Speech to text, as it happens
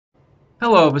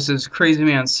Hello, this is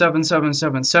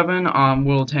CrazyMan7777 on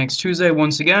WoT Tuesday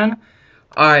once again.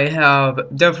 I have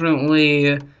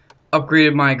definitely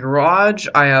upgraded my garage.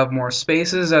 I have more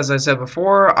spaces, as I said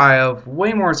before. I have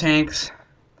way more tanks.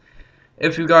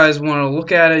 If you guys want to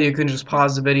look at it, you can just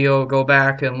pause the video, go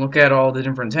back, and look at all the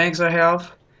different tanks I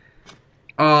have.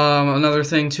 Another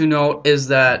thing to note is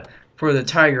that for the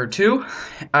Tiger 2,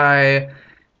 I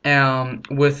am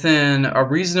within a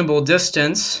reasonable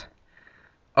distance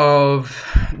of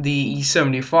the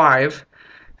E75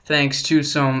 thanks to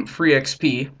some free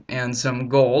XP and some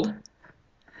gold.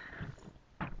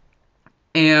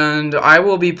 And I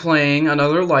will be playing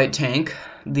another light tank,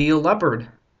 the Leopard.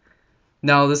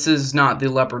 Now this is not the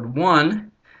Leopard 1,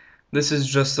 this is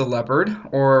just the Leopard,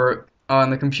 or on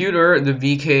the computer, the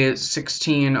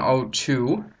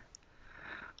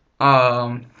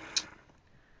VK1602.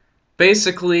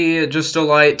 Basically, just a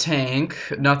light tank,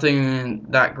 nothing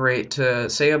that great to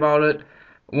say about it.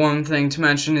 One thing to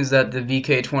mention is that the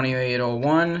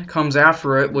VK2801 comes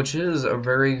after it, which is a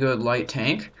very good light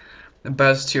tank. The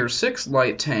best tier 6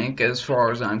 light tank as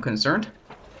far as I'm concerned.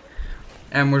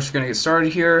 And we're just going to get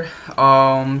started here.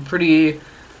 I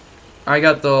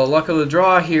got the luck of the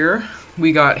draw here.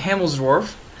 We got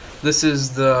Hamelsdorf. This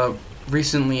is the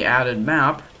recently added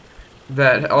map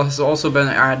that has also been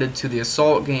added to the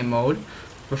assault game mode.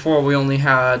 Before we only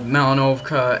had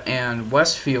Malinovka and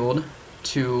Westfield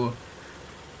to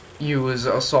use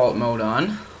assault mode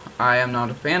on. I am not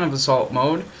a fan of assault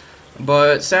mode,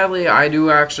 but sadly I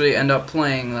do actually end up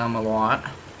playing them a lot.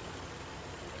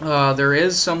 There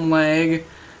is some lag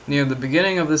near the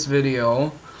beginning of this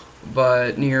video,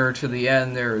 but near to the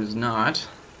end there is not,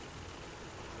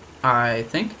 I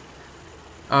think.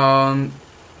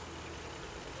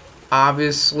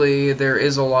 Obviously, there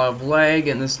is a lot of lag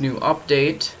in this new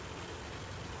update.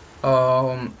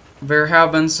 There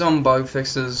have been some bug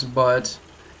fixes, but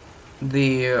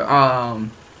the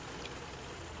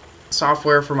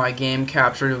software for my game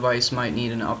capture device might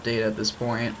need an update at this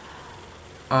point.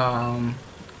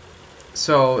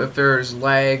 So if there's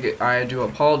lag, I do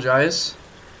apologize.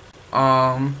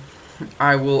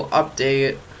 I will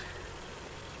update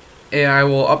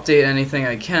anything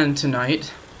I can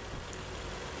tonight.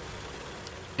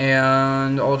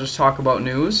 And I'll just talk about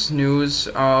news.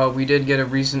 We did get a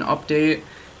recent update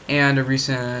and a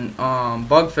recent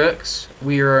bug fix.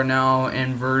 We are now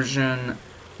in version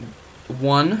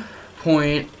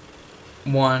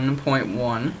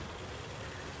 1.1.1.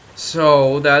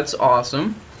 So that's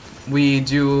awesome. We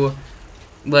do,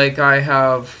 like I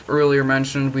have earlier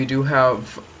mentioned, we do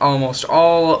have almost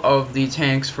all of the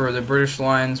tanks for the British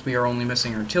lines. We are only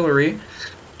missing artillery.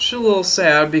 Which is a little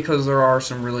sad because there are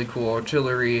some really cool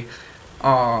artillery,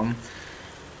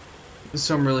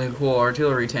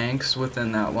 tanks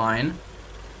within that line.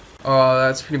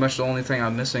 That's pretty much the only thing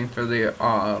I'm missing for the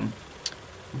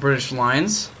British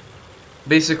lines.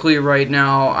 Basically, right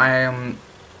now I am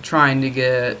trying to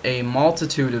get a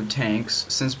multitude of tanks,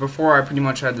 since before I pretty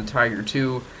much had the Tiger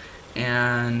 2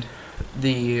 and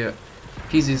the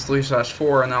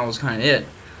PZ3/4, and that was kind of it.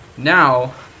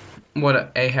 Now,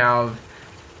 what I have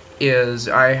is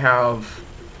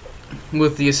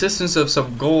with the assistance of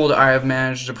some gold, I have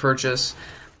managed to purchase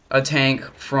a tank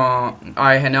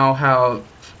I now have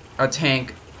a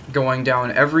tank going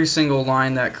down every single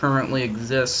line that currently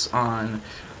exists on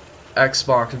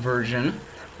Xbox version,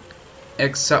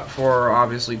 except for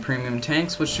obviously premium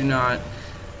tanks, which do not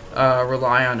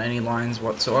rely on any lines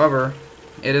whatsoever.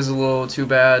 It is a little too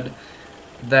bad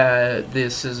that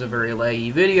this is a very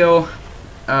laggy video,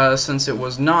 since it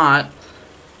was not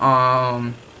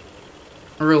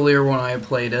earlier when I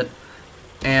played it,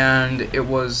 and it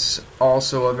was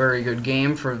also a very good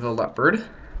game for the Leopard.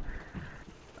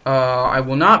 I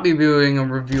will not be doing a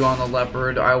review on the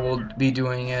Leopard. I will be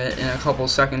doing it in a couple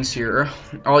seconds here.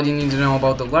 All you need to know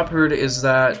about the Leopard is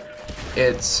that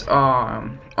its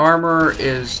armor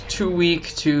is too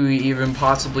weak to even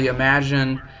possibly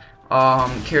imagine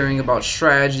caring about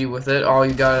strategy with it. All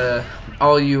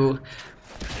you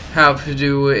have to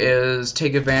do is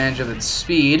take advantage of its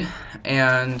speed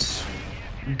and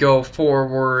go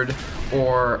forward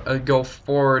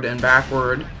and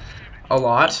backward a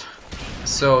lot.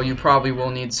 So you probably will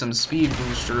need some speed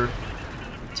booster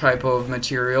type of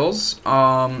materials.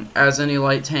 As any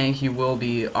light tank, you will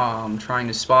be trying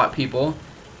to spot people,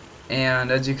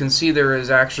 and as you can see, there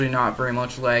is actually not very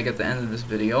much lag at the end of this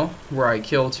video where I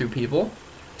kill 2 people.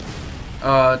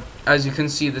 As you can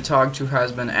see, the TOG2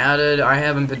 has been added. I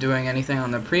haven't been doing anything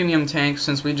on the premium tanks,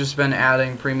 since we've just been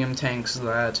adding premium tanks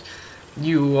that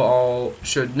you all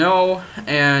should know,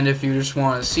 and if you just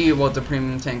want to see what the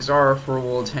premium tanks are for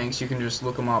WoT tanks, you can just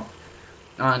look them up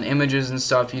on images and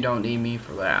stuff, you don't need me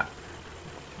for that.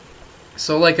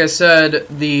 So like I said,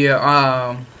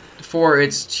 the for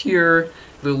its tier,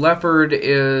 the leopard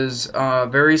is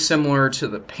very similar to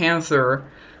the panther,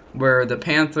 where the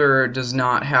panther does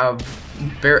not have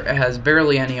has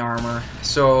barely any armor.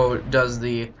 So does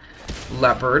the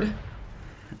leopard.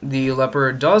 The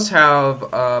leopard does have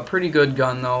a pretty good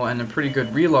gun though, and a pretty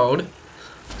good reload.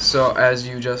 So as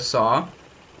you just saw,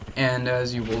 and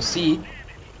as you will see.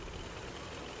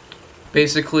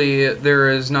 Basically, there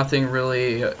is nothing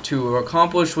really to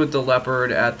accomplish with the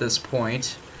leopard at this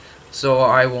point, so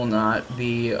I will not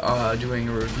be doing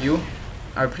a review.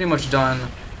 I've pretty much done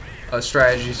a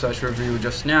strategy slash review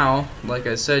just now. Like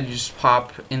I said, you just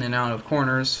pop in and out of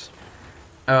corners,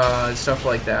 stuff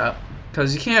like that,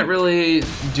 because you can't really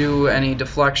do any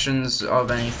deflections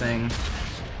of anything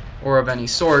or of any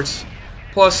sort.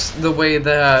 Plus, the way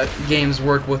that games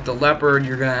work with the leopard,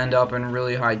 you're going to end up in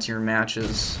really high tier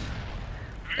matches,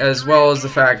 as well as the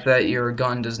fact that your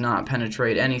gun does not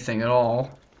penetrate anything at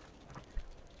all.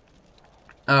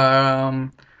 The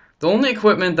only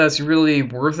equipment that's really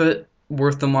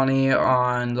worth the money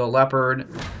on the leopard,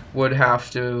 would have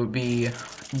to be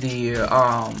the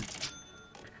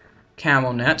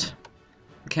camo net.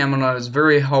 The camo net is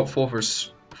very helpful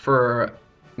for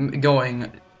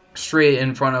going straight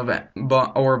in front of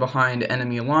or behind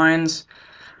enemy lines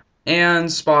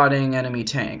and spotting enemy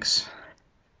tanks.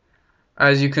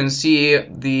 As you can see,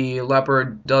 the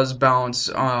leopard does bounce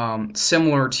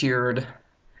similar tiered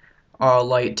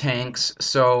light tanks,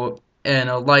 so in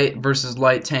a light versus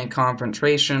light tank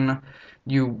confrontation,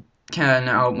 you can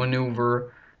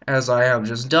outmaneuver, as I have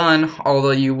just done,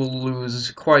 although you will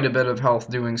lose quite a bit of health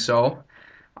doing so.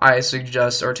 I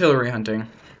suggest artillery hunting.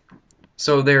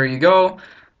 So there you go.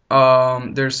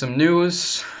 There's some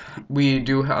news. We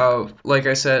do have, like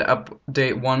I said,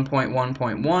 update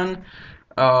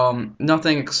 1.1.1.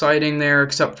 Nothing exciting there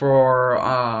except for,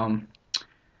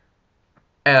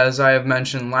 as I have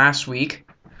mentioned last week.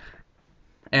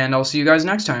 And I'll see you guys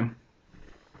next time.